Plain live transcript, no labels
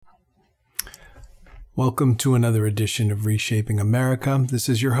Welcome to another edition of Reshaping America. This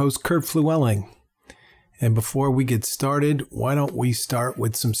is your host, Kurt Flewelling. And before we get started, why don't we start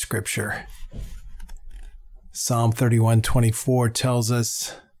with some scripture? Psalm 31:24 tells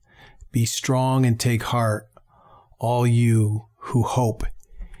us, "Be strong and take heart, all you who hope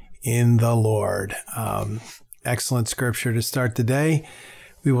in the Lord." Excellent scripture to start the day.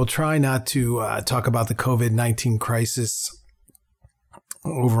 We will try not to talk about the COVID-19 crisis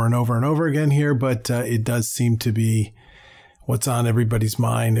over and over and over again here, but it does seem to be what's on everybody's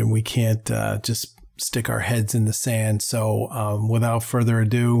mind, and we can't just stick our heads in the sand. So without further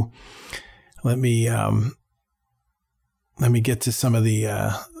ado, let me get to some of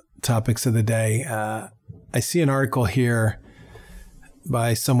the topics of the day. I see an article here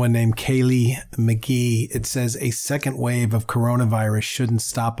by someone named Kaylee McGee. It says, "A second wave of coronavirus shouldn't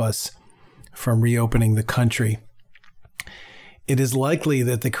stop us from reopening the country. It is likely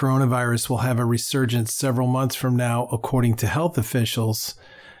that the coronavirus will have a resurgence several months from now, according to health officials,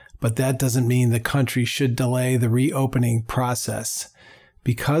 but that doesn't mean the country should delay the reopening process.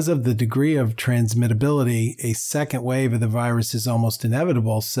 Because of the degree of transmittability, a second wave of the virus is almost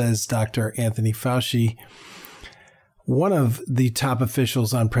inevitable," says Dr. Anthony Fauci, one of the top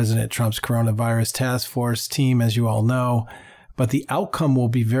officials on President Trump's coronavirus task force team, as you all know. But the outcome will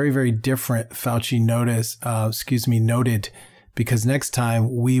be very, very different, Fauci noted, because next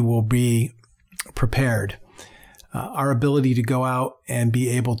time we will be prepared. Our ability to go out and be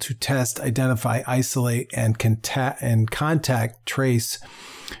able to test, identify, isolate, and contact trace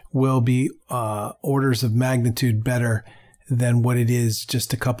will be orders of magnitude better than what it is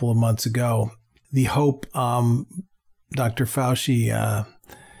just a couple of months ago. The hope Dr. Fauci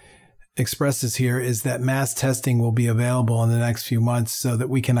expresses here is that mass testing will be available in the next few months so that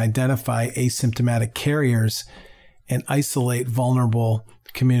we can identify asymptomatic carriers and isolate vulnerable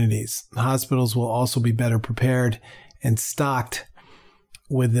communities. Hospitals will also be better prepared and stocked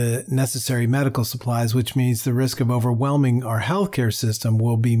with the necessary medical supplies, which means the risk of overwhelming our healthcare system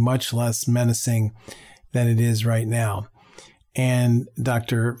will be much less menacing than it is right now. And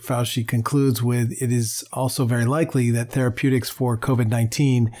Dr. Fauci concludes with, "It is also very likely that therapeutics for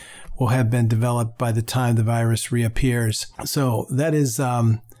COVID-19 will have been developed by the time the virus reappears." So that is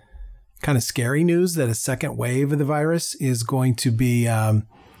kind of scary news that a second wave of the virus is going to be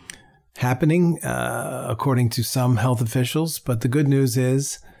happening, according to some health officials. But the good news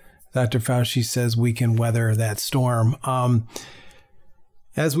is Dr. Fauci says we can weather that storm.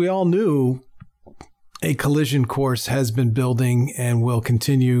 As we all knew, a collision course has been building and will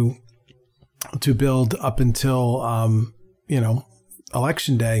continue to build up until,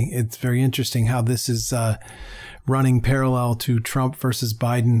 Election Day. It's very interesting how this is running parallel to Trump versus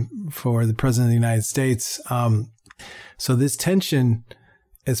Biden for the president of the United States. So this tension,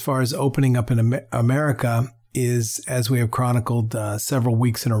 as far as opening up in America, is, as we have chronicled several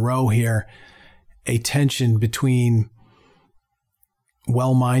weeks in a row here, a tension between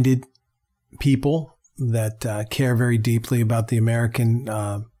well-minded people that care very deeply about the American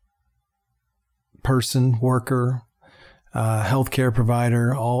person, worker, healthcare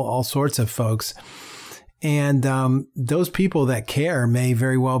provider, all sorts of folks. And those people that care may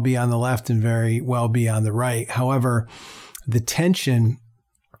very well be on the left and very well be on the right. However, the tension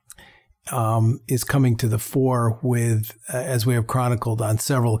is coming to the fore with, as we have chronicled on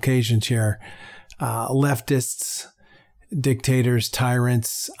several occasions here, leftists, dictators,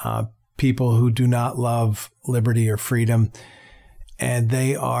 tyrants, people who do not love liberty or freedom. And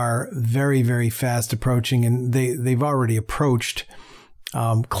they are very, very fast approaching, and they've already approached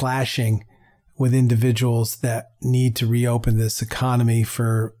clashing with individuals that need to reopen this economy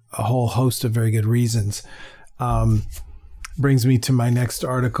for a whole host of very good reasons. Brings me to my next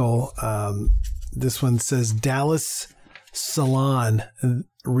article. This one says, Dallas Salon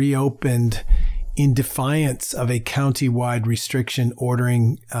reopened in defiance of a county-wide restriction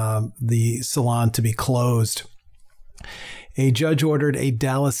ordering the salon to be closed. A judge ordered a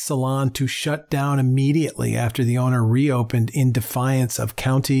Dallas salon to shut down immediately after the owner reopened in defiance of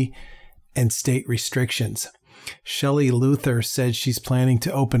county and state restrictions. Shelley Luther said she's planning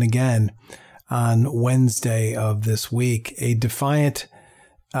to open again on Wednesday of this week. A defiant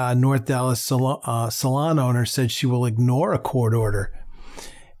North Dallas salon owner said she will ignore a court order.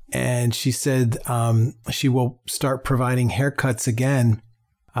 And she said she will start providing haircuts again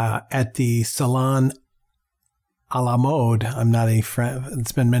at the Salon à la mode. I'm not a French.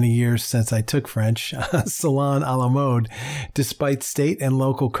 It's been many years since I took French. Salon à la mode, despite state and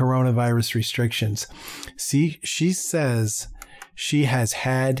local coronavirus restrictions. See, she says she has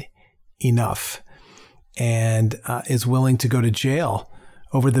had enough and is willing to go to jail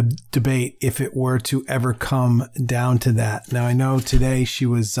over the debate if it were to ever come down to that. Now, I know today she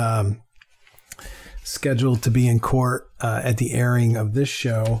was scheduled to be in court at the airing of this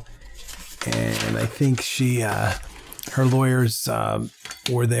show, and I think her lawyers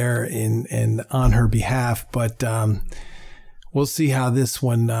were there in on her behalf, but we'll see how this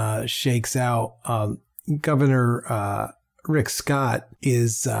one shakes out. Governor Rick Scott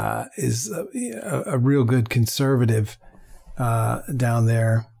is a real good conservative down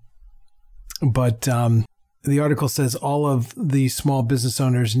there, but the article says all of the small business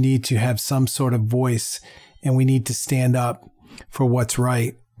owners need to have some sort of voice, and we need to stand up for what's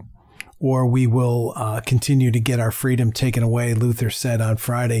right, or we will continue to get our freedom taken away, Luther said on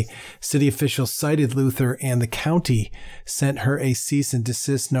Friday. City officials cited Luther, and the county sent her a cease and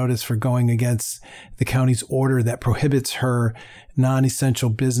desist notice for going against the county's order that prohibits her non-essential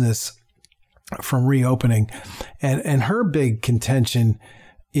business from reopening. And her big contention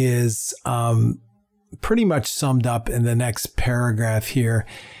is pretty much summed up in the next paragraph here.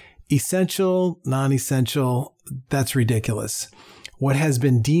 Essential, non-essential, that's ridiculous. What has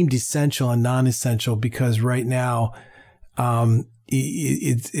been deemed essential and non-essential, because right now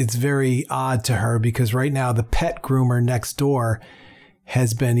it's very odd to her, because right now the pet groomer next door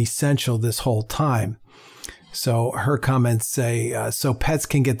has been essential this whole time. So her comments say, so pets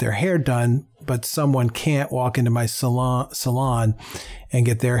can get their hair done, but someone can't walk into my salon and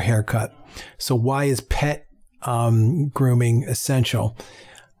get their hair cut. So why is pet grooming essential?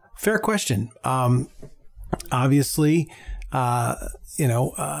 Fair question. Obviously, the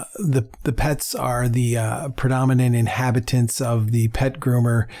pets are the predominant inhabitants of the pet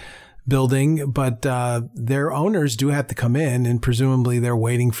groomer building, but their owners do have to come in, and presumably they're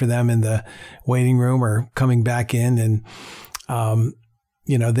waiting for them in the waiting room or coming back in, and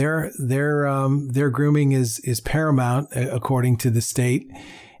their grooming is paramount according to the state,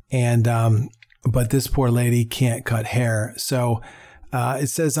 and but this poor lady can't cut hair. So it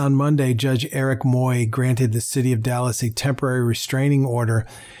says on Monday, Judge Eric Moy granted the city of Dallas a temporary restraining order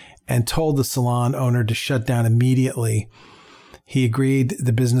and told the salon owner to shut down immediately. He agreed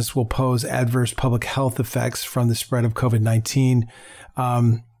the business will pose adverse public health effects from the spread of COVID-19.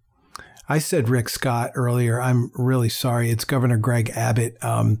 I said Rick Scott earlier. I'm really sorry. It's Governor Greg Abbott.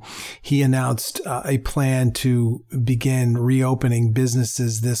 He announced a plan to begin reopening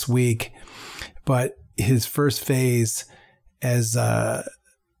businesses this week, but his first phase, as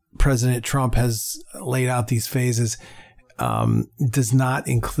President Trump has laid out these phases, does not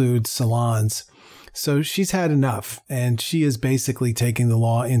include salons. So she's had enough, and she is basically taking the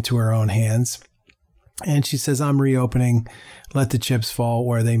law into her own hands. And she says, I'm reopening, let the chips fall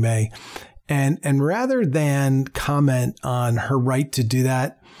where they may. And rather than comment on her right to do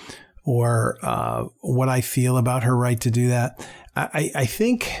that, or what I feel about her right to do that, I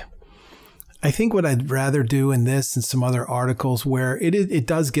think what I'd rather do in this and some other articles where it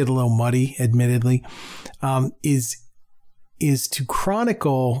does get a little muddy, admittedly, is to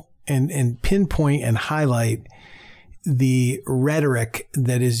chronicle and pinpoint and highlight the rhetoric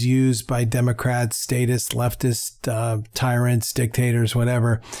that is used by Democrats, statists, leftists, tyrants, dictators,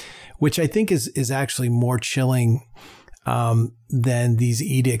 whatever, which I think is actually more chilling than these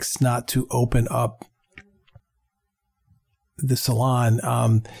edicts not to open up the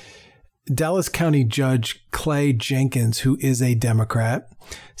salon. Dallas County Judge Clay Jenkins, who is a Democrat,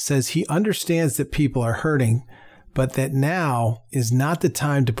 says he understands that people are hurting, but that now is not the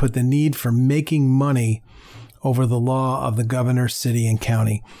time to put the need for making money over the law of the governor, city, and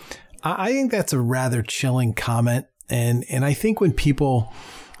county. I think that's a rather chilling comment. And I think when people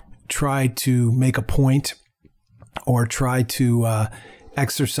try to make a point or try to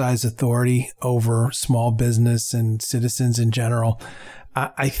exercise authority over small business and citizens in general,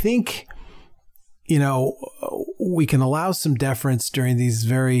 I think, we can allow some deference during these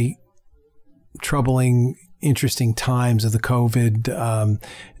very troubling, interesting times of the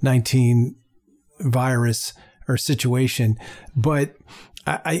COVID-19 virus or situation. But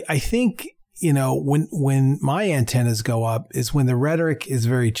I think, when my antennas go up is when the rhetoric is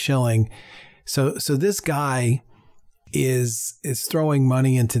very chilling. So this guy is throwing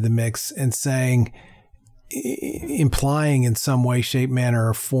money into the mix and saying, implying in some way, shape, manner,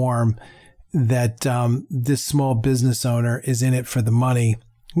 or form that this small business owner is in it for the money,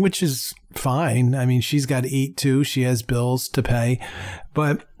 which is fine. I mean, she's got to eat too. She has bills to pay.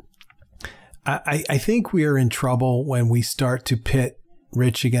 But I think we are in trouble when we start to pit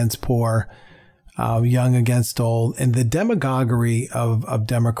rich against poor, young against old. And the demagoguery of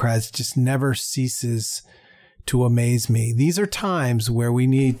Democrats just never ceases to amaze me. These are times where we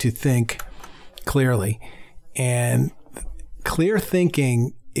need to think clearly. And clear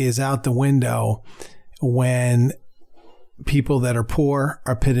thinking is out the window when people that are poor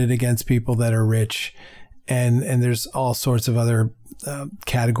are pitted against people that are rich. And there's all sorts of other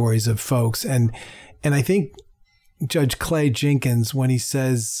categories of folks. And I think Judge Clay Jenkins, when he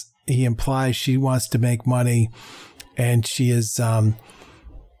says, he implies she wants to make money, and she's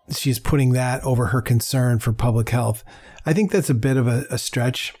putting that over her concern for public health. I think that's a bit of a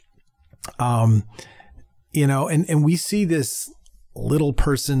stretch. And we see this little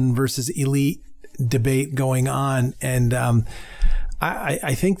person versus elite debate going on. And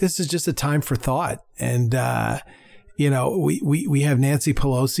I think this is just a time for thought. And, we have Nancy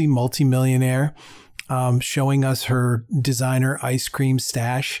Pelosi, multimillionaire, showing us her designer ice cream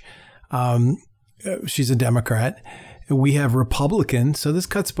stash. She's a Democrat. We have Republican. So this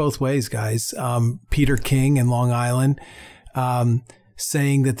cuts both ways, guys. Peter King in Long Island,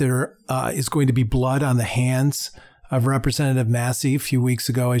 saying that there is going to be blood on the hands of Representative Massey. A few weeks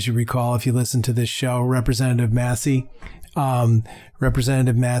ago, as you recall, if you listen to this show, Representative Massey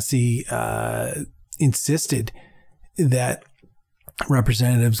insisted that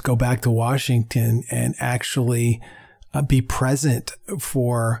representatives go back to Washington and actually be present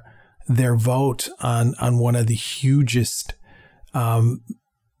for their vote on one of the hugest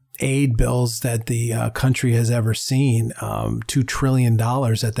aid bills that the country has ever seen, $2 trillion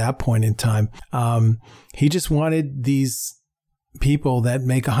at that point in time. He just wanted these people that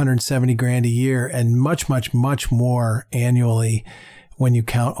make $170,000 a year and much, much, much more annually when you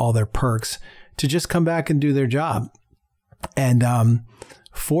count all their perks to just come back and do their job. And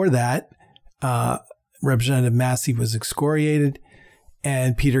for that, Representative Massey was excoriated,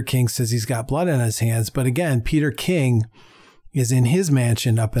 and Peter King says he's got blood on his hands. But again, Peter King is in his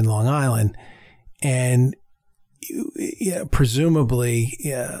mansion up in Long Island, and presumably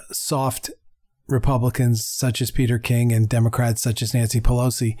soft Republicans such as Peter King and Democrats such as Nancy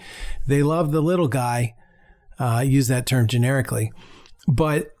Pelosi, they love the little guy, use that term generically,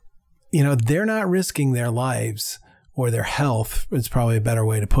 but they're not risking their lives or their health, is probably a better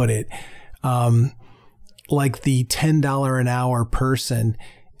way to put it, like the $10 an hour person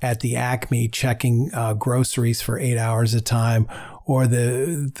at the Acme checking groceries for 8 hours a time, or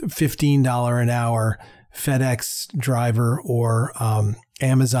the $15 an hour FedEx driver or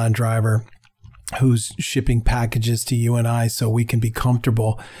Amazon driver who's shipping packages to you and I so we can be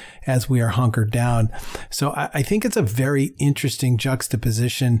comfortable as we are hunkered down. So I think it's a very interesting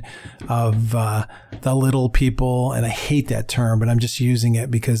juxtaposition of the little people, and I hate that term, but I'm just using it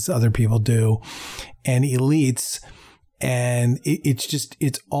because other people do, and elites. And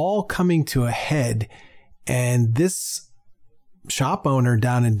it's all coming to a head. And this shop owner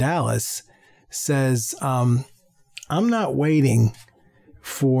down in Dallas says, I'm not waiting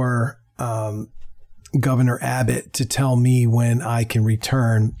for Governor Abbott to tell me when I can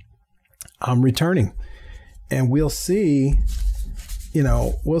return. I'm returning. And we'll see how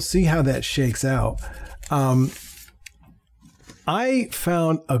that shakes out. I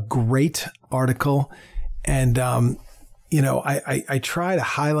found a great article, and I try to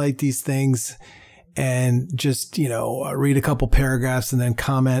highlight these things and just, read a couple paragraphs and then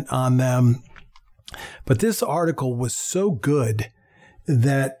comment on them. But this article was so good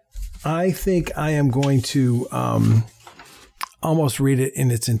that I think I am going to almost read it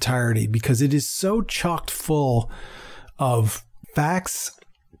in its entirety, because it is so chock full of facts,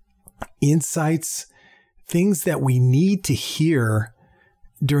 insights, things that we need to hear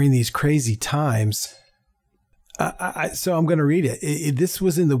during these crazy times. So I'm going to read it. This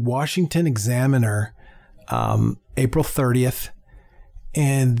was in the Washington Examiner, April 30th.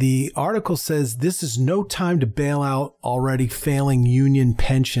 And the article says, this is no time to bail out already failing union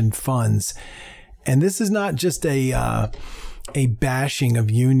pension funds. And this is not just a bashing of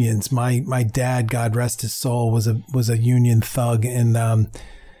unions. My dad, God rest his soul, was a union thug. And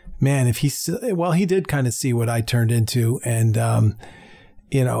man, he did kind of see what I turned into. And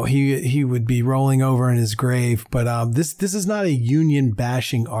he would be rolling over in his grave. But this is not a union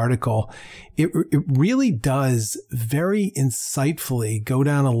bashing article. It really does very insightfully go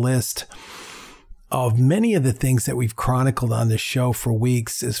down a list of many of the things that we've chronicled on this show for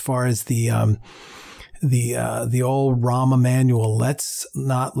weeks, as far as the old Rahm Emanuel, let's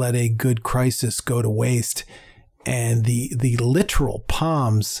not let a good crisis go to waste, and the literal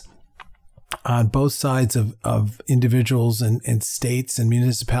palms on both sides of individuals and states and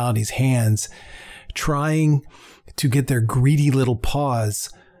municipalities' hands, trying to get their greedy little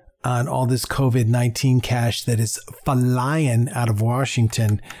paws on all this COVID-19 cash that is flying out of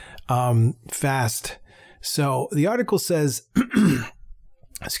Washington fast. So the article says,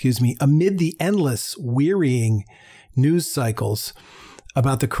 excuse me, amid the endless, wearying news cycles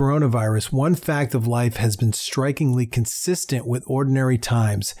about the coronavirus, one fact of life has been strikingly consistent with ordinary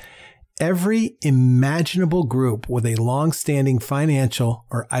times. Every imaginable group with a long-standing financial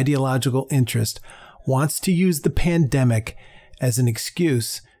or ideological interest wants to use the pandemic as an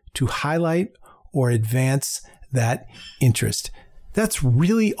excuse to highlight or advance that interest. That's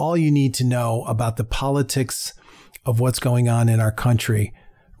really all you need to know about the politics of what's going on in our country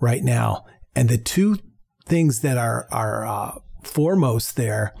right now. And the two things that are foremost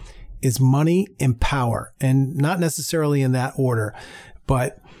there is money and power, and not necessarily in that order,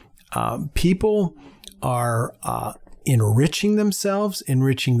 but people are enriching themselves,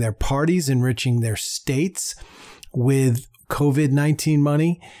 enriching their parties, enriching their states with COVID-19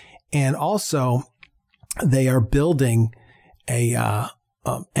 money. And also they are building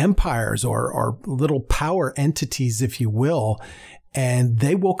empires or little power entities, if you will, and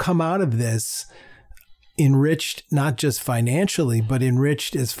they will come out of this enriched, not just financially, but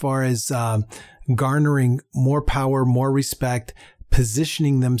enriched as far as garnering more power, more respect,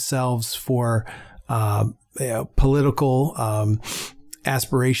 positioning themselves for political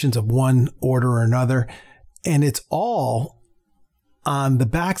aspirations of one order or another. And it's all on the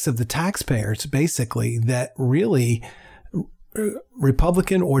backs of the taxpayers, basically, that really,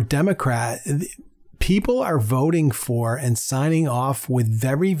 Republican or Democrat, people are voting for and signing off with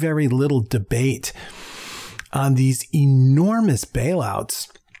very, very little debate on these enormous bailouts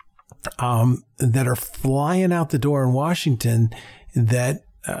that are flying out the door in Washington.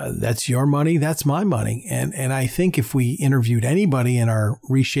 That's your money, that's my money. And I think if we interviewed anybody in our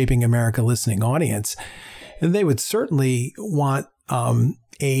Reshaping America listening audience, they would certainly want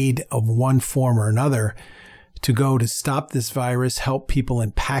aid of one form or another to go to stop this virus, help people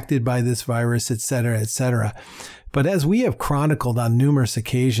impacted by this virus, et cetera, et cetera. But as we have chronicled on numerous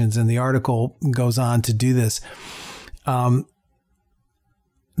occasions, and the article goes on to do this,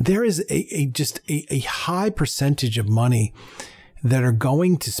 there is a high percentage of money that are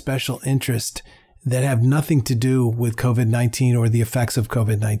going to special interest that have nothing to do with COVID-19 or the effects of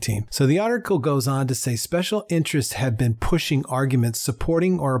COVID-19. So the article goes on to say special interests have been pushing arguments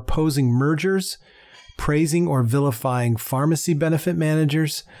supporting or opposing mergers, praising or vilifying pharmacy benefit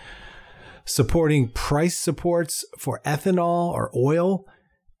managers, supporting price supports for ethanol or oil,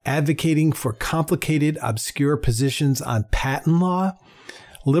 advocating for complicated, obscure positions on patent law.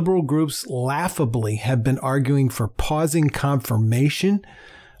 Liberal groups laughably have been arguing for pausing confirmation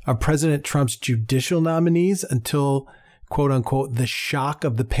of President Trump's judicial nominees until, quote unquote, the shock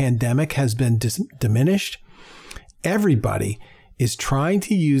of the pandemic has been diminished. Everybody is trying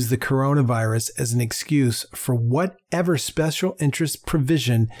to use the coronavirus as an excuse for whatever special interest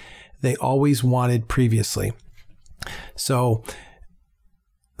provision they always wanted previously. So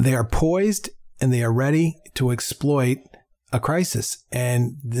they are poised and they are ready to exploit a crisis.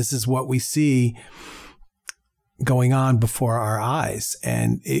 And this is what we see going on before our eyes.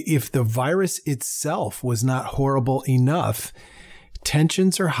 And if the virus itself was not horrible enough,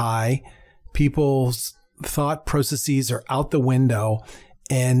 tensions are high, people's thought processes are out the window,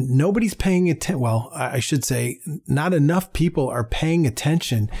 and nobody's paying attention. Well, I should say not enough people are paying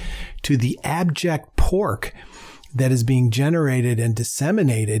attention to the abject pork that is being generated and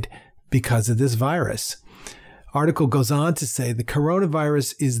disseminated because of this virus. Article goes on to say the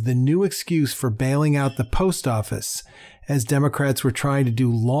coronavirus is the new excuse for bailing out the post office, as Democrats were trying to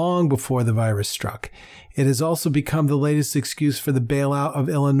do long before the virus struck. It has also become the latest excuse for the bailout of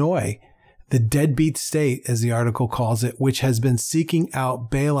Illinois, the deadbeat state, as the article calls it, which has been seeking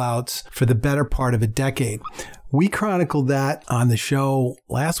out bailouts for the better part of a decade. We chronicled that on the show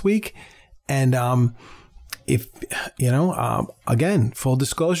last week. And again, full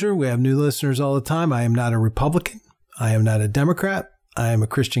disclosure, we have new listeners all the time. I am not a Republican. I am not a Democrat. I am a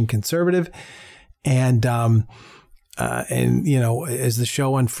Christian conservative. And as the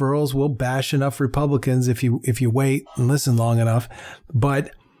show unfurls, we'll bash enough Republicans if you wait and listen long enough.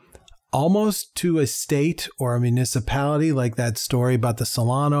 But almost to a state or a municipality, like that story about the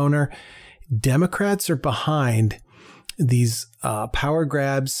salon owner, Democrats are behind these power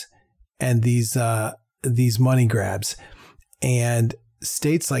grabs and these money grabs. And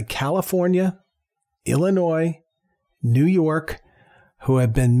states like California, Illinois, New York, who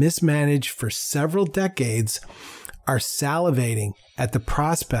have been mismanaged for several decades, are salivating at the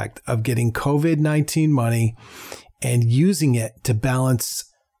prospect of getting COVID-19 money and using it to balance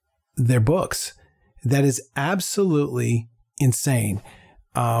their books. That is absolutely insane.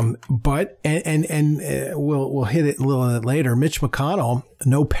 But we'll hit it a little bit later. Mitch McConnell,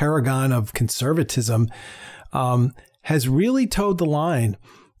 no paragon of conservatism, has really towed the line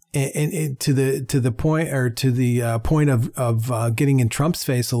and to the point of getting in Trump's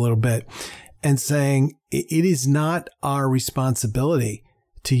face a little bit and saying it is not our responsibility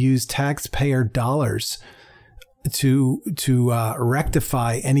to use taxpayer dollars to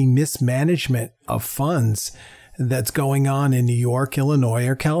rectify any mismanagement of funds that's going on in New York, Illinois,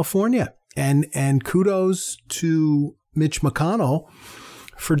 or California. And kudos to Mitch McConnell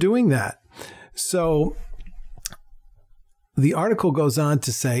for doing that. So the article goes on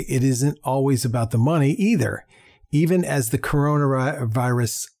to say it isn't always about the money either. Even as the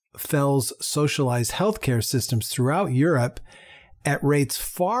coronavirus fells socialized healthcare systems throughout Europe at rates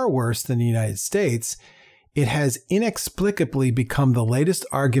far worse than the United States, it has inexplicably become the latest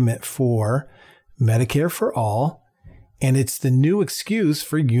argument for Medicare for all, and it's the new excuse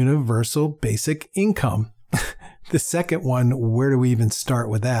for universal basic income. The second one, where do we even start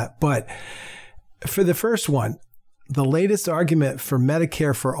with that? But for the first one, the latest argument for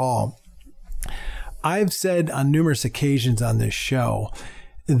Medicare for all, I've said on numerous occasions on this show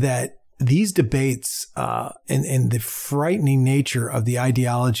that these debates and the frightening nature of the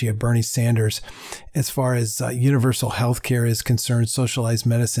ideology of Bernie Sanders as far as universal health care is concerned, socialized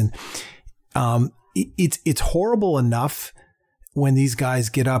medicine, it's horrible enough when these guys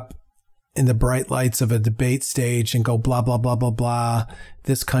get up in the bright lights of a debate stage and go blah, blah, blah, blah, blah.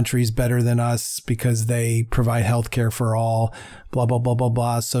 This country's better than us because they provide health care for all, blah, blah, blah, blah,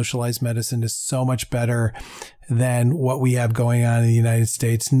 blah. Socialized medicine is so much better than what we have going on in the United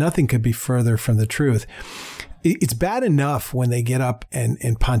States. Nothing could be further from the truth. It's bad enough when they get up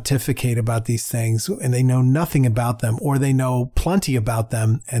and pontificate about these things and they know nothing about them, or they know plenty about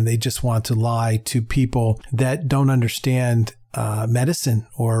them and they just want to lie to people that don't understand medicine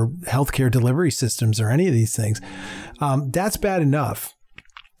or healthcare delivery systems or any of these things. That's bad enough.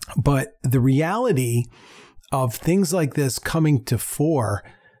 But the reality of things like this coming to fore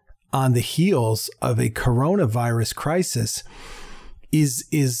on the heels of a coronavirus crisis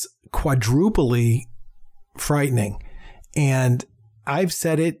is quadruply frightening. And I've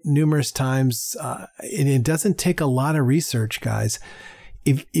said it numerous times, and it doesn't take a lot of research, guys.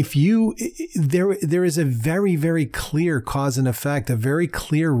 There is a very, very clear cause and effect, a very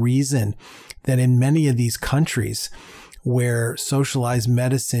clear reason that in many of these countries where socialized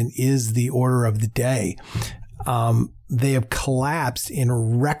medicine is the order of the day, they have collapsed in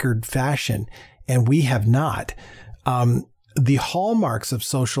record fashion, and we have not. The hallmarks of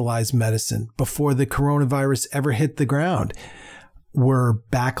socialized medicine before the coronavirus ever hit the ground were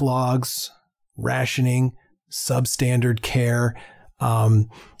backlogs, rationing, substandard care, and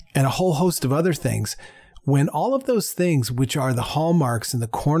a whole host of other things. When all of those things, which are the hallmarks and the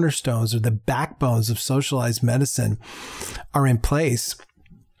cornerstones or the backbones of socialized medicine, are in place,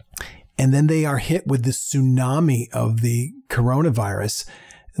 and then they are hit with the tsunami of the coronavirus,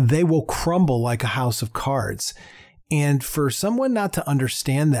 they will crumble like a house of cards. And for someone not to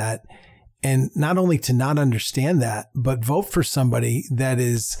understand that, and not only to not understand that, but vote for somebody that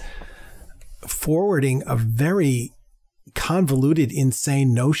is forwarding a very convoluted,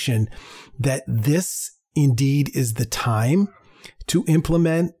 insane notion that this indeed is the time to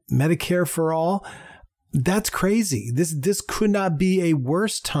implement Medicare for all, that's crazy. This could not be a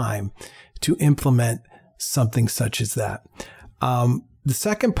worse time to implement something such as that. The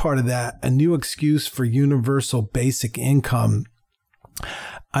second part of that, a new excuse for universal basic income,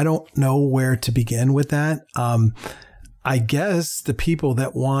 I don't know where to begin with that. I guess the people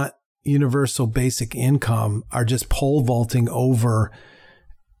that want universal basic income are just pole vaulting over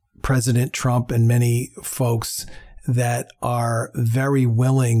President Trump and many folks that are very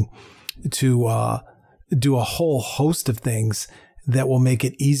willing to do a whole host of things that will make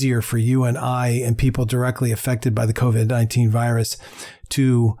it easier for you and I and people directly affected by the COVID-19 virus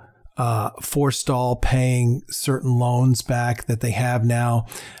to forestall paying certain loans back that they have now.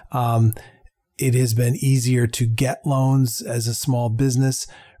 It has been easier to get loans as a small business,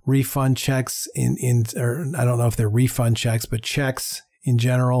 refund checks or I don't know if they're refund checks, but checks in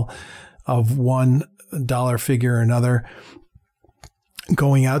general of $1 figure or another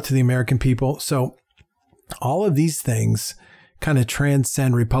going out to the American people. So all of these things kind of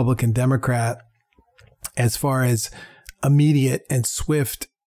transcend Republican, Democrat as far as immediate and swift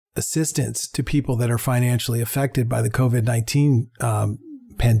assistance to people that are financially affected by the COVID-19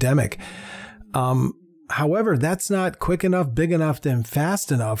 pandemic. However, that's not quick enough, big enough, and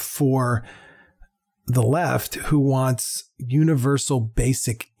fast enough for the left, who wants universal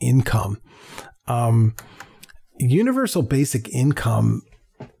basic income. Universal basic income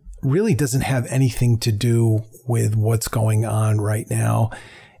really doesn't have anything to do with what's going on right now.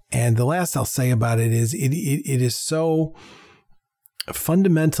 And the last I'll say about it is it is so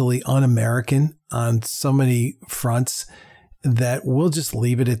fundamentally un-American on so many fronts that we'll just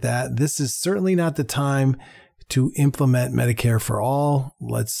leave it at that. This is certainly not the time to implement Medicare for all.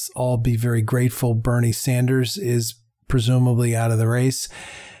 Let's all be very grateful Bernie Sanders is presumably out of the race.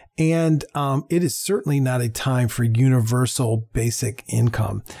 And it is certainly not a time for universal basic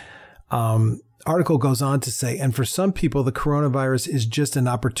income. Article goes on to say, and for some people, the coronavirus is just an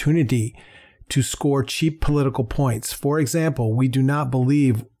opportunity to score cheap political points. For example, we do not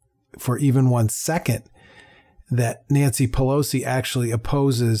believe for even 1 second that Nancy Pelosi actually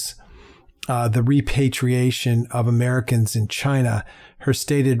opposes the repatriation of Americans in China, her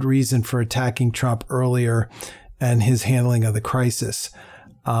stated reason for attacking Trump earlier and his handling of the crisis.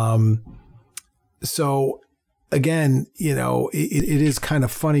 So again, it is kind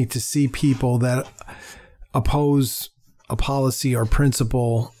of funny to see people that oppose a policy or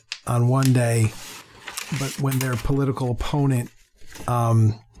principle on one day, but when their political opponent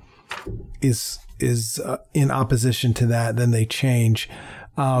is in opposition to that, then they change.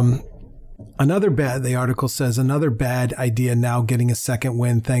 The article says, another bad idea now getting a second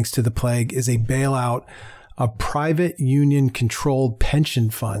wind thanks to the plague is a bailout of private union-controlled pension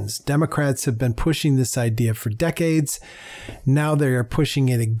funds. Democrats have been pushing this idea for decades. Now they are pushing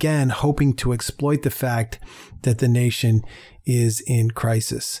it again, hoping to exploit the fact that the nation is in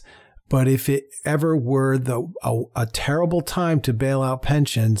crisis. But if it ever were a terrible time to bail out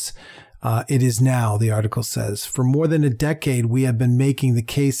pensions, it is now, the article says. For more than a decade, we have been making the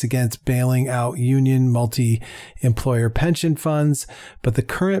case against bailing out union multi-employer pension funds, but the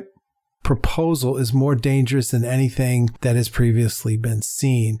current proposal is more dangerous than anything that has previously been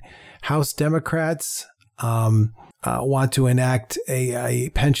seen. House Democrats want to enact a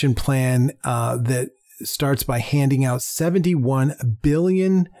pension plan that starts by handing out $71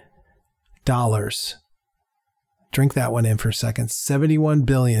 billion. Drink that one in for a second. $71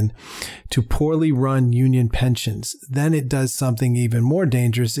 billion to poorly run union pensions. Then it does something even more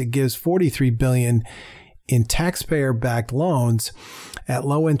dangerous. It gives $43 billion in taxpayer-backed loans at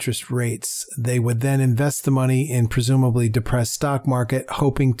low interest rates. They would then invest the money in presumably depressed stock market,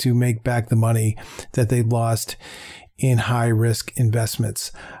 hoping to make back the money that they lost in high-risk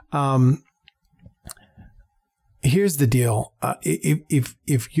investments. Here's the deal.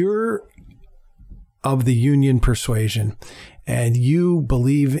 If you're of the union persuasion and you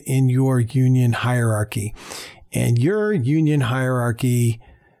believe in your union hierarchy, and your union hierarchy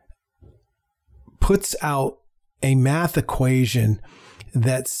puts out a math equation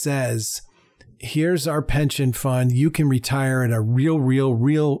that says, here's our pension fund. You can retire at a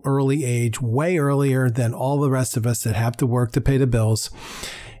real early age, way earlier than all the rest of us that have to work to pay the bills.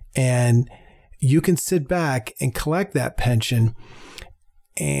 And you can sit back and collect that pension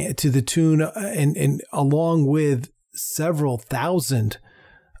and to the tune and along with several thousand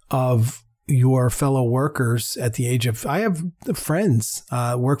of your fellow workers at the age of, I have friends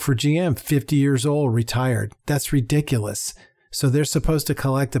work for GM, 50 years old, retired. That's ridiculous. So they're supposed to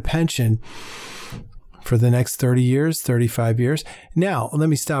collect a pension for the next 30 years, 35 years. Now, let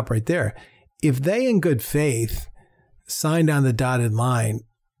me stop right there. If they in good faith signed on the dotted line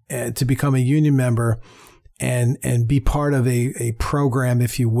to become a union member and be part of a program,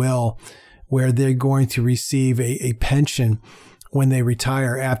 if you will, where they're going to receive a pension when they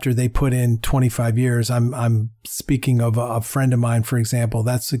retire after they put in 25 years. I'm speaking of a friend of mine, for example.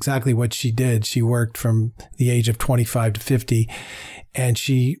 That's exactly what she did. She worked from the age of 25 to 50, and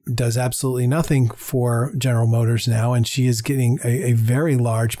she does absolutely nothing for General Motors now, and she is getting a very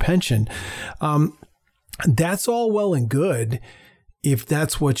large pension. That's all well and good if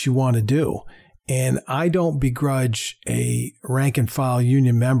that's what you want to do. And I don't begrudge a rank and file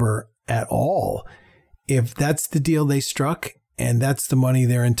union member at all if that's the deal they struck and that's the money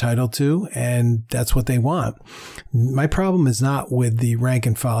they're entitled to, and that's what they want. My problem is not with the rank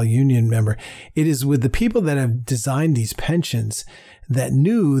and file union member. It is with the people that have designed these pensions that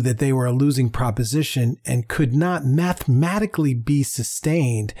knew that they were a losing proposition and could not mathematically be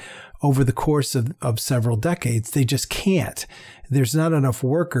sustained over the course of several decades. They just can't. There's not enough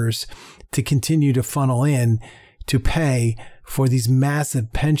workers to continue to funnel in to pay for these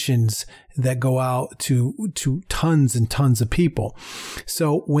massive pensions that go out to tons and tons of people.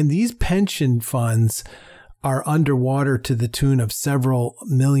 So when these pension funds are underwater to the tune of several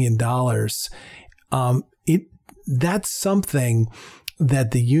 $1 million, that's something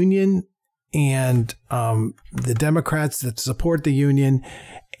that the union and the Democrats that support the union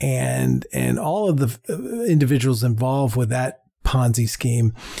and all of the individuals involved with that Ponzi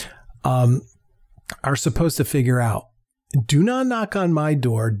scheme are supposed to figure out. do not knock on my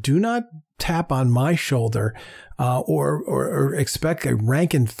door. Do not tap on my shoulder, or expect a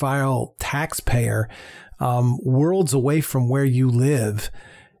rank and file taxpayer worlds away from where you live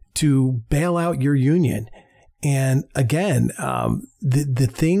to bail out your union. And again, the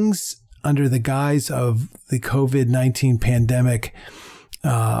things under the guise of the COVID-19 pandemic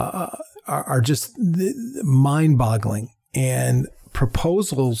are just mind-boggling. And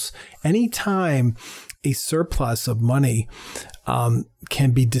proposals, anytime a surplus of money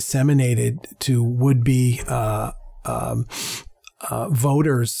can be disseminated to would-be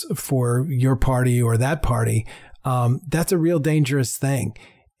voters for your party or that party, that's a real dangerous thing.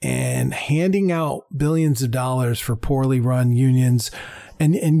 And handing out billions of dollars for poorly run unions,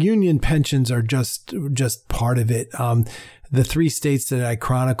 and union pensions are just part of it. The 3 states that I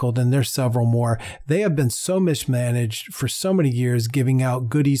chronicled, and there's several more, they have been so mismanaged for so many years, giving out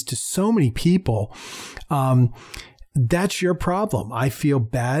goodies to so many people. That's your problem. I feel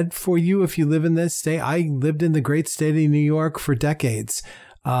bad for you if you live in this state. I lived in the great state of New York for decades.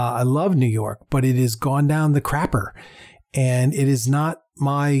 I love New York, but it has gone down the crapper. And it is not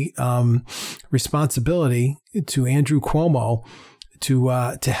my responsibility to Andrew Cuomo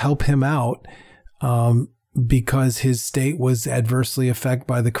to help him out because his state was adversely affected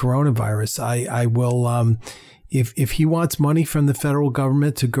by the coronavirus. I will, if he wants money from the federal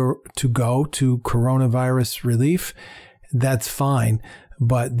government to go to coronavirus relief, that's fine.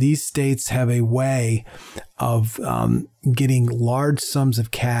 But these states have a way of getting large sums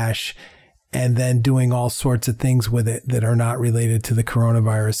of cash and then doing all sorts of things with it that are not related to the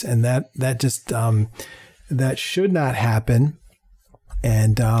coronavirus. And that just, that should not happen.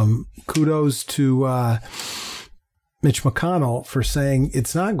 And kudos to Mitch McConnell for saying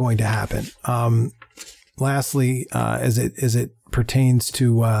it's not going to happen. Lastly, as it pertains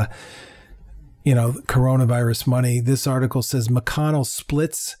to, coronavirus money, this article says McConnell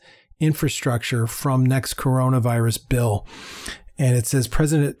splits infrastructure from next coronavirus bill. And it says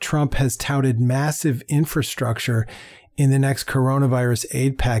President Trump has touted massive infrastructure in the next coronavirus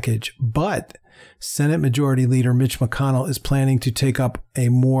aid package, but Senate Majority Leader Mitch McConnell is planning to take up a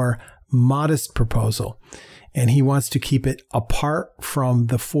more modest proposal, and he wants to keep it apart from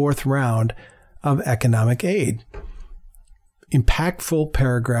the 4th round of economic aid. Impactful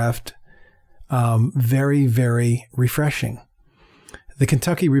paragraph, very, very refreshing. The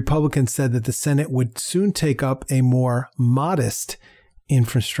Kentucky Republicans said that the Senate would soon take up a more modest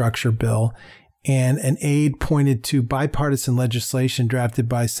infrastructure bill, and an aide pointed to bipartisan legislation drafted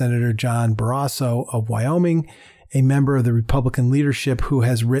by Senator John Barrasso of Wyoming, a member of the Republican leadership who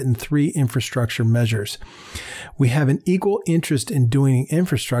has written 3 infrastructure measures. We have an equal interest in doing an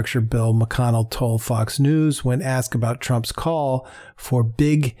infrastructure bill, McConnell told Fox News when asked about Trump's call for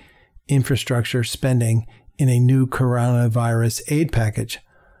big infrastructure spending in a new coronavirus aid package.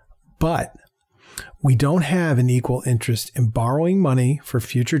 But we don't have an equal interest in borrowing money for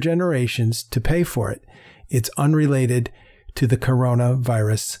future generations to pay for it. It's unrelated to the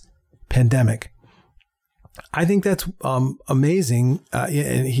coronavirus pandemic. I think that's amazing.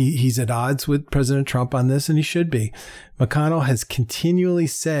 And he's at odds with President Trump on this, and he should be. McConnell has continually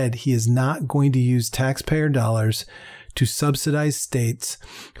said he is not going to use taxpayer dollars to subsidize states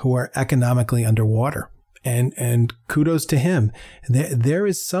who are economically underwater. And kudos to him. There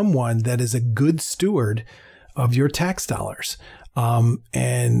is someone that is a good steward of your tax dollars.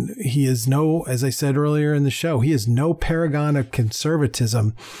 And he is as I said earlier in the show, he is no paragon of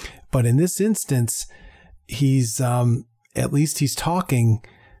conservatism. But in this instance, he's, at least he's talking,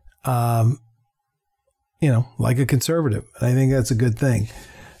 like a conservative. I think that's a good thing.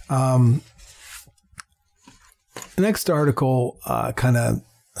 The next article, kind of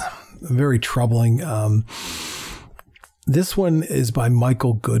very troubling. This one is by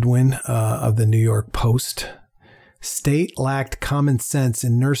Michael Goodwin of the New York Post. State lacked common sense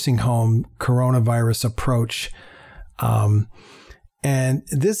in nursing home coronavirus approach. And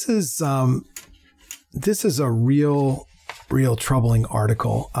this is a real troubling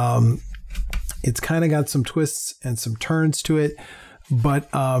article. It's kind of got some twists and some turns to it, but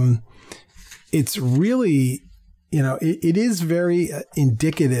it's really, it is very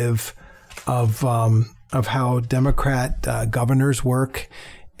indicative of how Democrat governors work,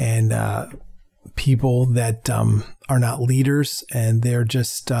 and people that are not leaders, and they're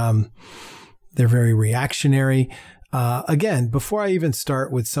just they're very reactionary. Again, before I even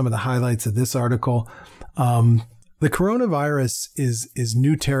start with some of the highlights of this article, the coronavirus is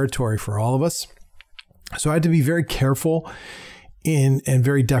new territory for all of us, so I had to be very careful and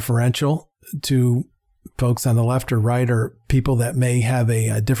very deferential to folks on the left or right, or people that may have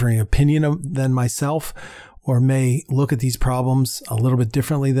a differing opinion than myself, or may look at these problems a little bit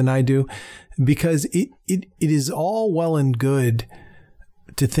differently than I do, because it is all well and good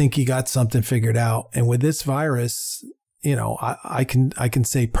to think you got something figured out. And with this virus, I can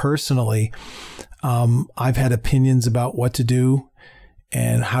say personally, I've had opinions about what to do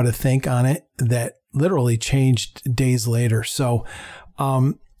and how to think on it that literally changed days later. So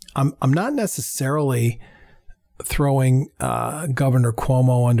I'm not necessarily throwing Governor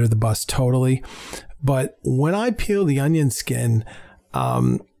Cuomo under the bus totally, but when I peel the onion skin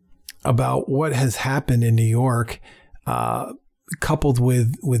about what has happened in New York, coupled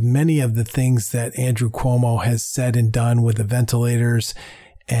with many of the things that Andrew Cuomo has said and done with the ventilators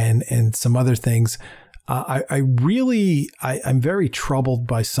and some other things, I'm very troubled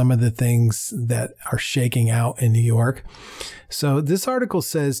by some of the things that are shaking out in New York. So this article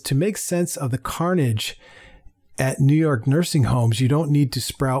says, to make sense of the carnage at New York nursing homes, you don't need to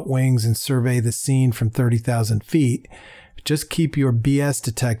sprout wings and survey the scene from 30,000 feet. Just keep your BS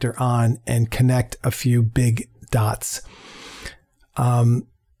detector on and connect a few big dots.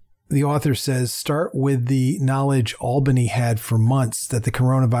 The author says, start with the knowledge Albany had for months that the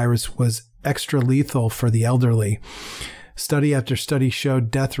coronavirus was extra lethal for the elderly. Study after study showed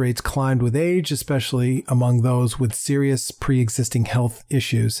death rates climbed with age, especially among those with serious pre-existing health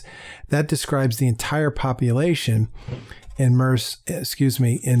issues. That describes the entire population in most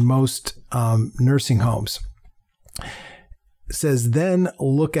nursing homes. It says, then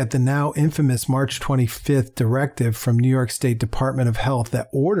look at the now infamous March 25th directive from New York State Department of Health that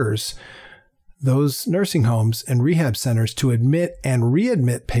orders those nursing homes and rehab centers to admit and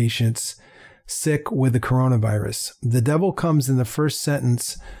readmit patients sick with the coronavirus. The devil comes in the first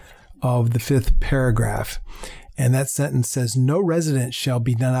sentence of the 5th paragraph. And that sentence says, no resident shall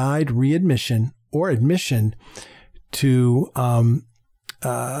be denied readmission or admission to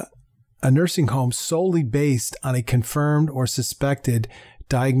a nursing home solely based on a confirmed or suspected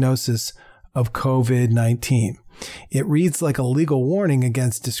diagnosis of COVID-19. It reads like a legal warning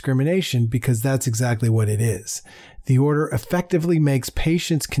against discrimination because that's exactly what it is. The order effectively makes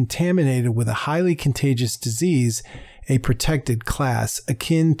patients contaminated with a highly contagious disease a protected class,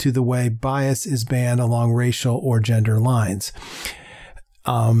 akin to the way bias is banned along racial or gender lines.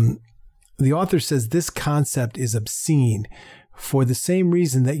 The author says this concept is obscene. For the same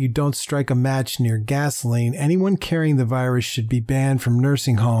reason that you don't strike a match near gasoline, anyone carrying the virus should be banned from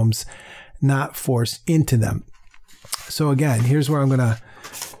nursing homes, not forced into them. So again, here's where I'm going to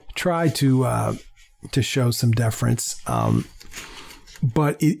try to show some deference.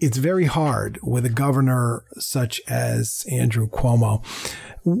 But it's very hard with a governor such as Andrew Cuomo.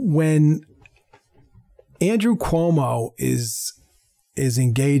 When Andrew Cuomo is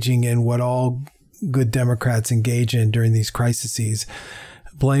engaging in what all good Democrats engage in during these crises,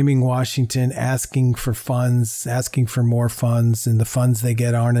 blaming Washington, asking for funds, asking for more funds, and the funds they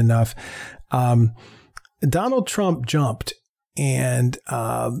get aren't enough. Donald Trump jumped, and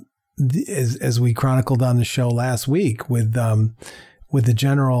as we chronicled on the show last week with the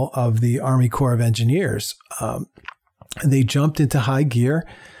general of the Army Corps of Engineers, they jumped into high gear.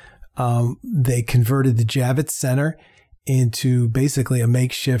 They converted the Javits Center into basically a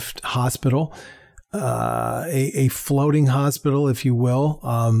makeshift hospital. A floating hospital, if you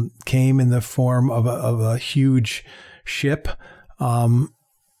will, came in the form of a huge ship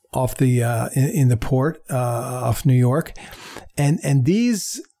off the in the port off New York, and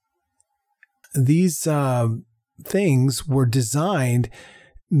these things were designed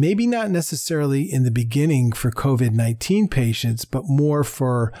maybe not necessarily in the beginning for COVID-19 patients, but more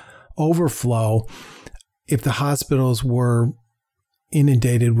for overflow if the hospitals were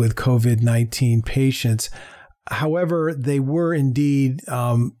inundated with COVID-19 patients. However, they were indeed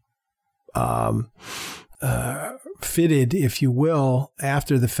fitted, if you will,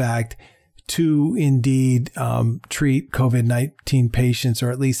 after the fact to indeed treat COVID-19 patients,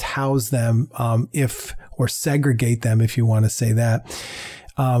 or at least house them or segregate them, if you want to say that,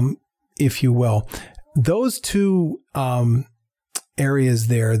 if you will. Those two areas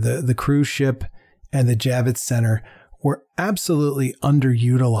there, the cruise ship and the Javits Center, were absolutely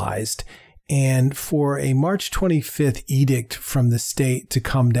underutilized. And for a March 25th edict from the state to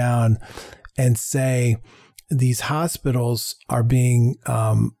come down and say these hospitals are being,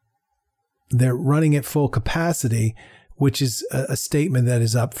 they're running at full capacity, which is a statement that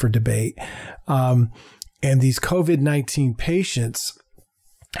is up for debate. And these COVID-19 patients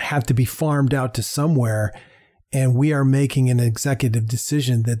have to be farmed out to somewhere. And we are making an executive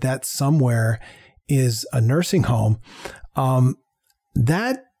decision that somewhere is a nursing home.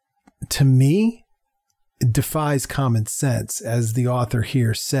 That, to me, defies common sense, as the author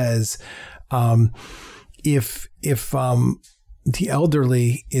here says. if the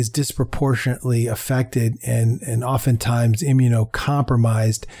elderly is disproportionately affected and oftentimes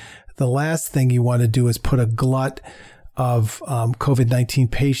immunocompromised, the last thing you want to do is put a glut of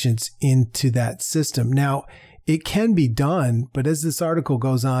COVID-19 patients into that system. Now, it can be done, but as this article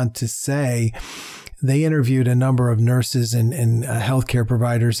goes on to say, they interviewed a number of nurses and healthcare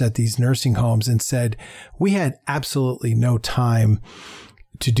providers at these nursing homes and said, we had absolutely no time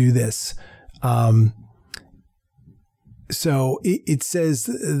to do this. So it says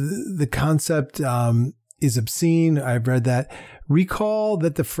the concept is obscene. I've read that. Recall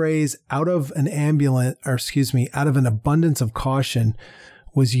that the phrase out of an abundance of caution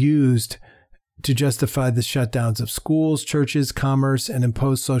was used to justify the shutdowns of schools, churches, commerce, and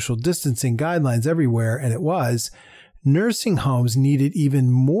impose social distancing guidelines everywhere. And it was. Nursing homes needed even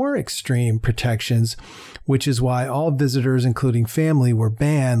more extreme protections, which is why all visitors, including family, were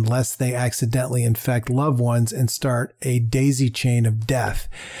banned lest they accidentally infect loved ones and start a daisy chain of death.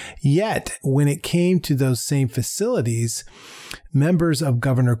 Yet, when it came to those same facilities, members of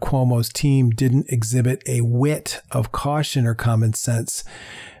Governor Cuomo's team didn't exhibit a whit of caution or common sense.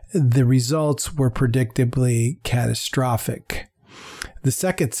 The results were predictably catastrophic. The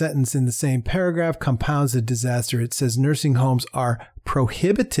second sentence in the same paragraph compounds the disaster. It says nursing homes are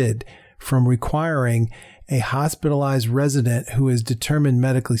prohibited from requiring a hospitalized resident who is determined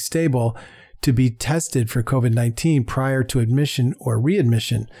medically stable to be tested for COVID-19 prior to admission or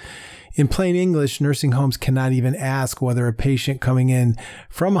readmission. In plain English, nursing homes cannot even ask whether a patient coming in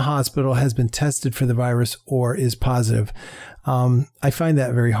from a hospital has been tested for the virus or is positive. I find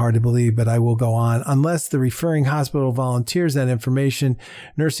that very hard to believe, but I will go on. Unless the referring hospital volunteers that information,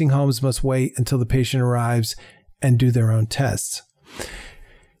 nursing homes must wait until the patient arrives and do their own tests.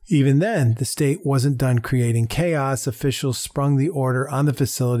 Even then, the state wasn't done creating chaos. Officials sprung the order on the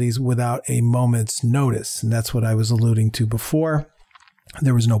facilities without a moment's notice. And that's what I was alluding to before.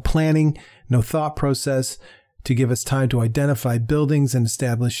 There was no planning, no thought process to give us time to identify buildings and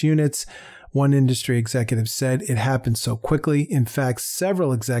establish units. One industry executive said it happened so quickly. In fact,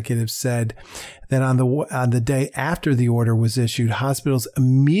 several executives said that on the day after the order was issued, hospitals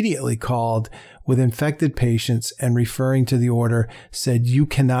immediately called with infected patients and, referring to the order, said, "You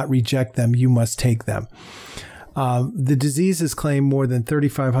cannot reject them. You must take them." The disease has claimed more than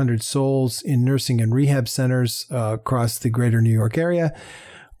 3,500 souls in nursing and rehab centers across the greater New York area,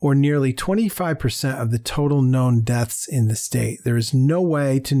 or nearly 25% of the total known deaths in the state. There is no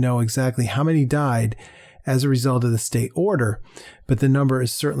way to know exactly how many died as a result of the state order, but the number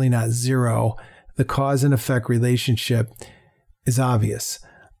is certainly not zero. The cause and effect relationship is obvious.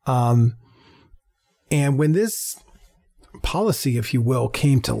 And when this policy, if you will,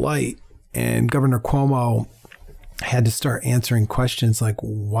 came to light, and Governor Cuomo had to start answering questions like,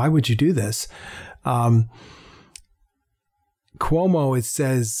 why would you do this? Cuomo, it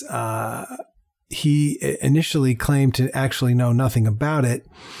says, he initially claimed to actually know nothing about it.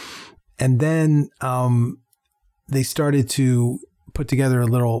 And then they started to put together a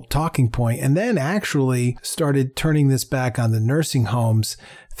little talking point, and then actually started turning this back on the nursing homes,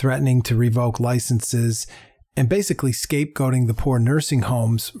 threatening to revoke licenses and basically scapegoating the poor nursing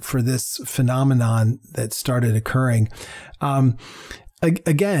homes for this phenomenon that started occurring.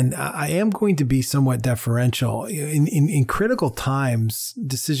 Again, I am going to be somewhat deferential. In critical times,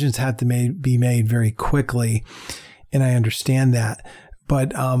 decisions have to be made very quickly, and I understand that.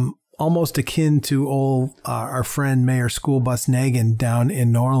 But almost akin to our friend Mayor School Bus Nagin down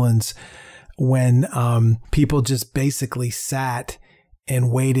in New Orleans, when people just basically sat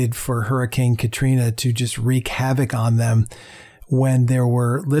and waited for Hurricane Katrina to just wreak havoc on them, when there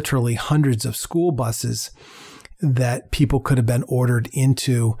were literally hundreds of school buses that people could have been ordered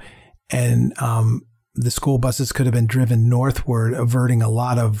into, and the school buses could have been driven northward, averting a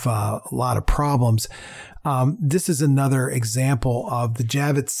lot of problems. This is another example of the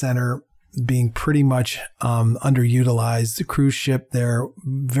Javits Center being pretty much underutilized. The cruise ship there,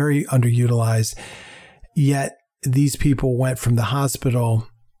 very underutilized. Yet these people went from the hospital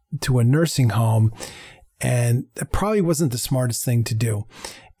to a nursing home, and it probably wasn't the smartest thing to do.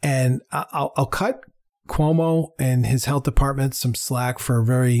 And I'll cut Cuomo and his health department some slack for a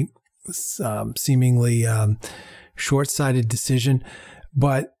very seemingly short-sighted decision,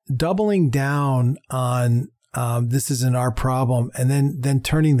 but doubling down on this isn't our problem, and then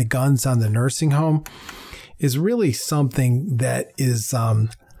turning the guns on the nursing home is really something that is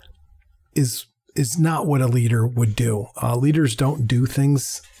not what a leader would do. Leaders don't do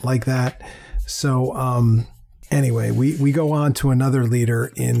things like that. So anyway, we go on to another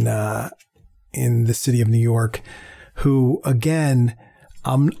leader in the city of New York, who again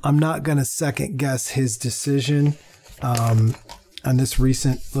I'm not going to second guess his decision on this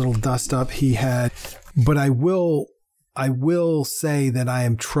recent little dust up he had, but I will say that I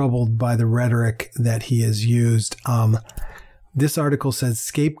am troubled by the rhetoric that he has used. This article says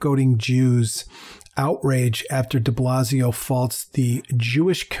scapegoating Jews, outrage after de Blasio faults the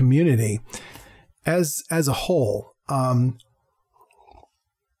Jewish community as a whole.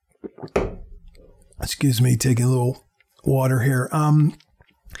 Excuse me, taking a little water here.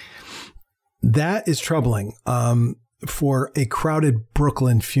 That is troubling for a crowded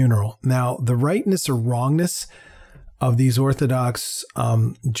Brooklyn funeral. Now, the rightness or wrongness of these Orthodox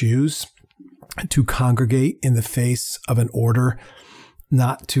Jews to congregate in the face of an order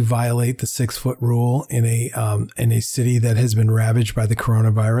not to violate the 6-foot rule in a city that has been ravaged by the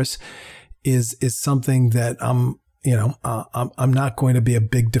coronavirus is something that I'm not going to be a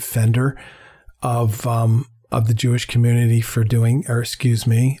big defender of the Jewish community for doing,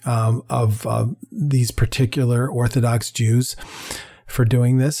 of these particular Orthodox Jews for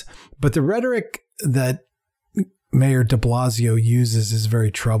doing this. But the rhetoric that Mayor de Blasio uses is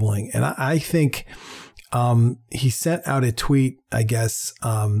very troubling. And I think he sent out a tweet, I guess,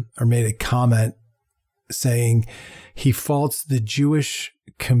 or made a comment saying he faults the Jewish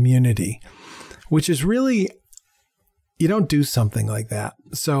community, which is really, you don't do something like that.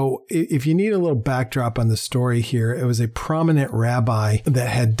 So if you need a little backdrop on the story here, it was a prominent rabbi that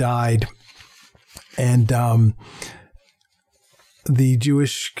had died, and the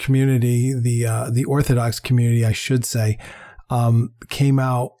Jewish community, the Orthodox community, I should say, came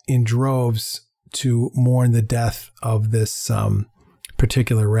out in droves to mourn the death of this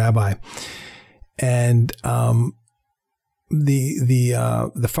particular rabbi. And the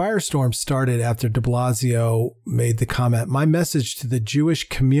firestorm started after de Blasio made the comment, "My message to the Jewish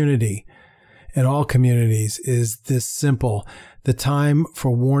community and all communities is this simple. The time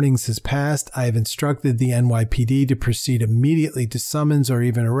for warnings has passed. I have instructed the NYPD to proceed immediately to summons or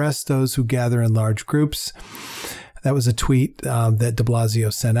even arrest those who gather in large groups." That was a tweet that de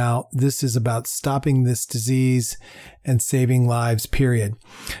Blasio sent out. This is about stopping this disease and saving lives, period.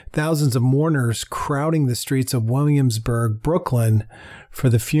 Thousands of mourners crowding the streets of Williamsburg, Brooklyn, for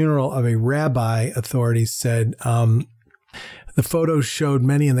the funeral of a rabbi, authorities said. The photos showed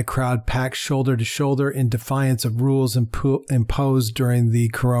many in the crowd packed shoulder to shoulder in defiance of rules imposed during the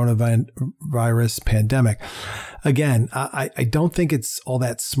coronavirus pandemic. Again, I don't think it's all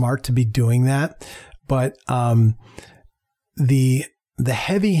that smart to be doing that, but the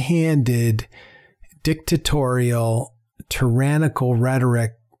heavy-handed, dictatorial, tyrannical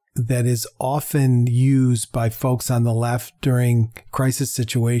rhetoric that is often used by folks on the left during crisis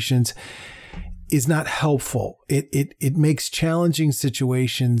situations is not helpful. It makes challenging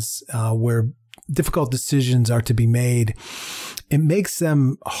situations where difficult decisions are to be made, it makes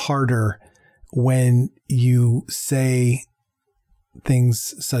them harder when you say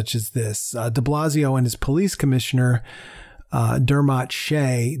things such as this. De Blasio and his police commissioner, Dermot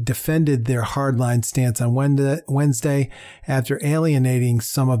Shea, defended their hardline stance on Wednesday after alienating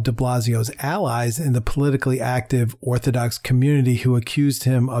some of de Blasio's allies in the politically active Orthodox community who accused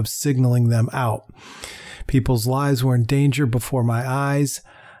him of signaling them out. People's lives were in danger before my eyes.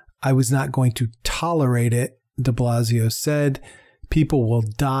 I was not going to tolerate it, de Blasio said. People will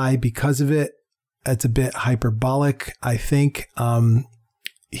die because of it. That's a bit hyperbolic, I think.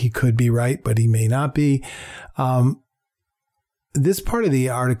 He could be right, but he may not be. This part of the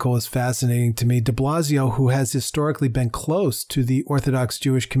article is fascinating to me. De Blasio, who has historically been close to the Orthodox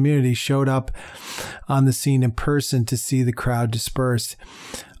Jewish community, showed up on the scene in person to see the crowd disperse.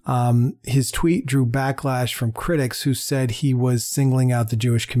 His tweet drew backlash from critics who said he was singling out the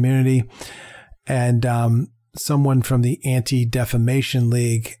Jewish community. And someone from the Anti-Defamation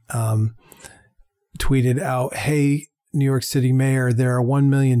League tweeted out, "Hey, New York City mayor, there are 1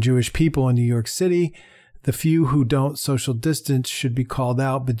 million Jewish people in New York City. The few who don't social distance should be called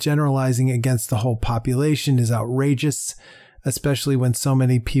out, but generalizing against the whole population is outrageous, especially when so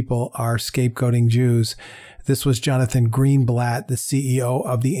many people are scapegoating Jews." This was Jonathan Greenblatt, the CEO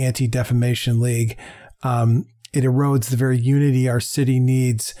of the Anti-Defamation League. It erodes the very unity our city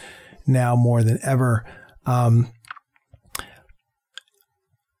needs now more than ever.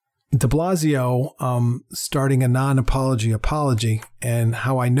 De Blasio starting a non-apology apology, and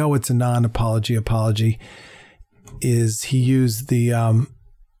how I know it's a non-apology apology is he used the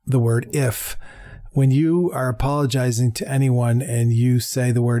word "if." When you are apologizing to anyone and you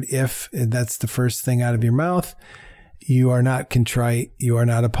say the word "if," and that's the first thing out of your mouth, you are not contrite, you are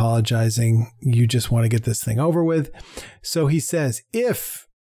not apologizing, you just want to get this thing over with. So he says, if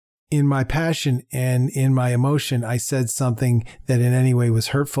in my passion and in my emotion, I said something that in any way was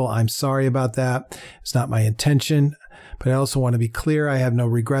hurtful. I'm sorry about that. It's not my intention. But I also want to be clear. I have no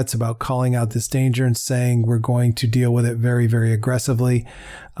regrets about calling out this danger and saying we're going to deal with it very, very aggressively.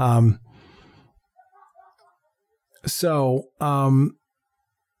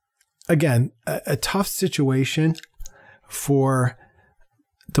 Again, a tough situation for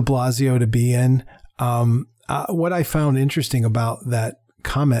de Blasio to be in. What I found interesting about that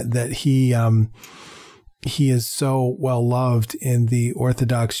comment that he is so well loved in the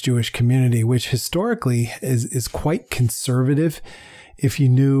Orthodox Jewish community, which historically is quite conservative. If you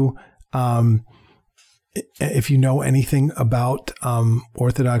know anything about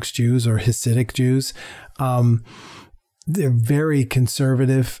Orthodox Jews or Hasidic Jews, they're very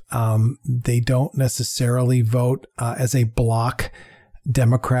conservative. They don't necessarily vote as a bloc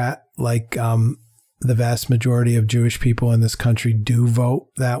Democrat like the vast majority of Jewish people in this country do vote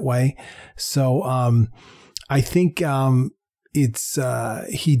that way. So I think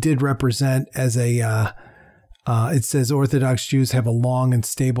he did represent as it says Orthodox Jews have a long and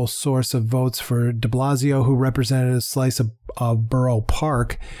stable source of votes for de Blasio, who represented a slice of Borough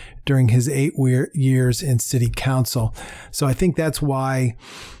Park during his 8 years in city council. So I think that's why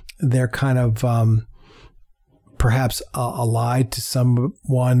they're kind of perhaps allied to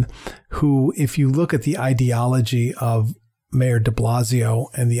someone who, if you look at the ideology of Mayor de Blasio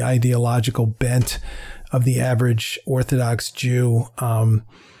and the ideological bent of the average Orthodox Jew,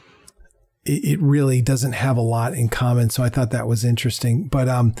 it really doesn't have a lot in common. So I thought that was interesting. But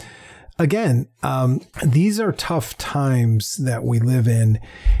again, these are tough times that we live in.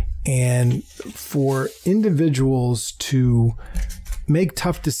 And for individuals to make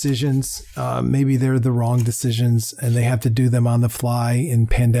tough decisions, maybe they're the wrong decisions and they have to do them on the fly in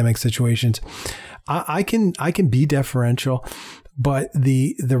pandemic situations. I can be deferential, but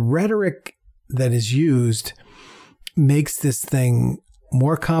the rhetoric that is used makes this thing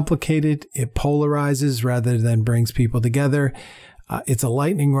more complicated. It polarizes rather than brings people together. It's a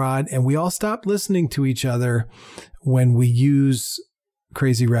lightning rod, and we all stop listening to each other when we use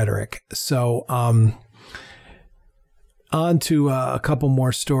crazy rhetoric. So, on to a couple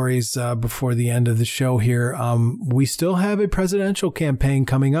more stories before the end of the show here. We still have a presidential campaign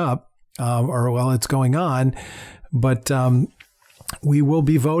coming up, it's going on, but we will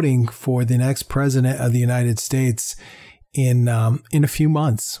be voting for the next president of the United States in a few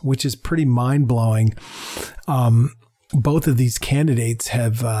months, which is pretty mind-blowing. Both of these candidates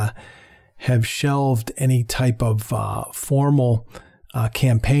have shelved any type of formal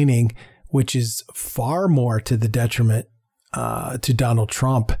campaigning, which is far more to the detriment to Donald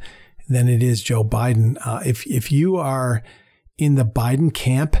Trump than it is Joe Biden. If you are in the Biden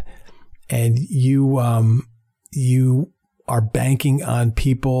camp and you are banking on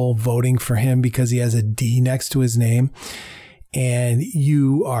people voting for him because he has a D next to his name, and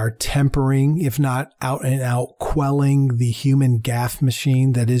you are tempering, if not out and out, quelling the human gaffe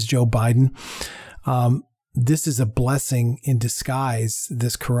machine that is Joe Biden, this is a blessing in disguise,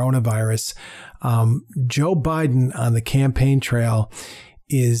 this coronavirus. Joe Biden on the campaign trail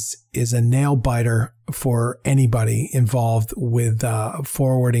is a nail biter for anybody involved with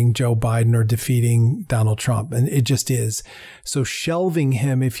forwarding Joe Biden or defeating Donald Trump. And it just is. So shelving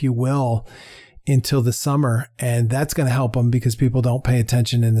him, if you will, until the summer, and that's going to help him because people don't pay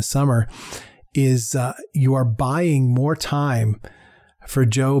attention in the summer, is you are buying more time for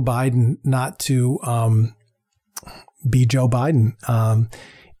Joe Biden not to be Joe Biden.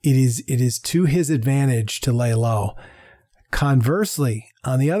 It is to his advantage to lay low. Conversely,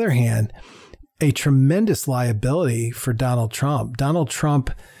 on the other hand, a tremendous liability for Donald Trump. Donald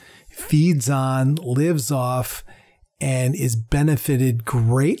Trump feeds on, lives off, and is benefited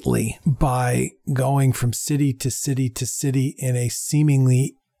greatly by going from city to city to city in a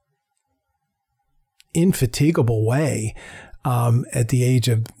seemingly infatigable way at the age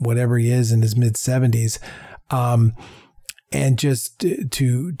of whatever he is in his mid-70s. And just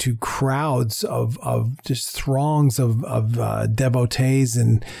to crowds of just throngs of devotees,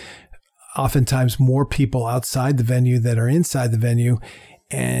 and oftentimes more people outside the venue that are inside the venue.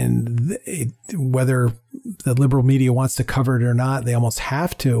 And whether the liberal media wants to cover it or not, they almost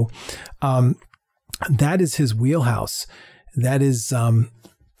have to. That is his wheelhouse. That is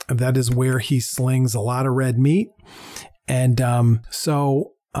where he slings a lot of red meat. And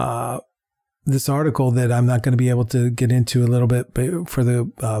so this article that I'm not going to be able to get into a little bit, but for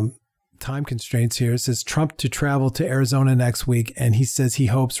the time constraints here, it says Trump to travel to Arizona next week, and he says he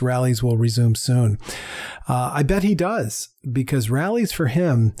hopes rallies will resume soon. I bet he does, because rallies for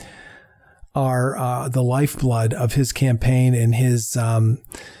him are the lifeblood of his campaign and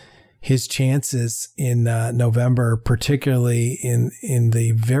his chances in November, particularly in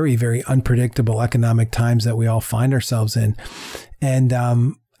the very, very unpredictable economic times that we all find ourselves in. And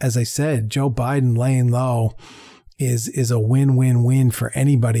as I said, Joe Biden laying low is a win-win-win for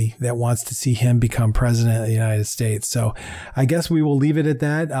anybody that wants to see him become president of the United States. So I guess we will leave it at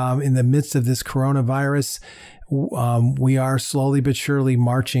that. In the midst of this coronavirus, we are slowly but surely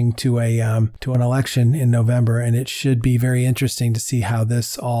marching to an election in November, and it should be very interesting to see how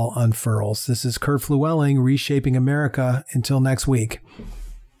this all unfurls. This is Kurt Fluelling, Reshaping America. Until next week.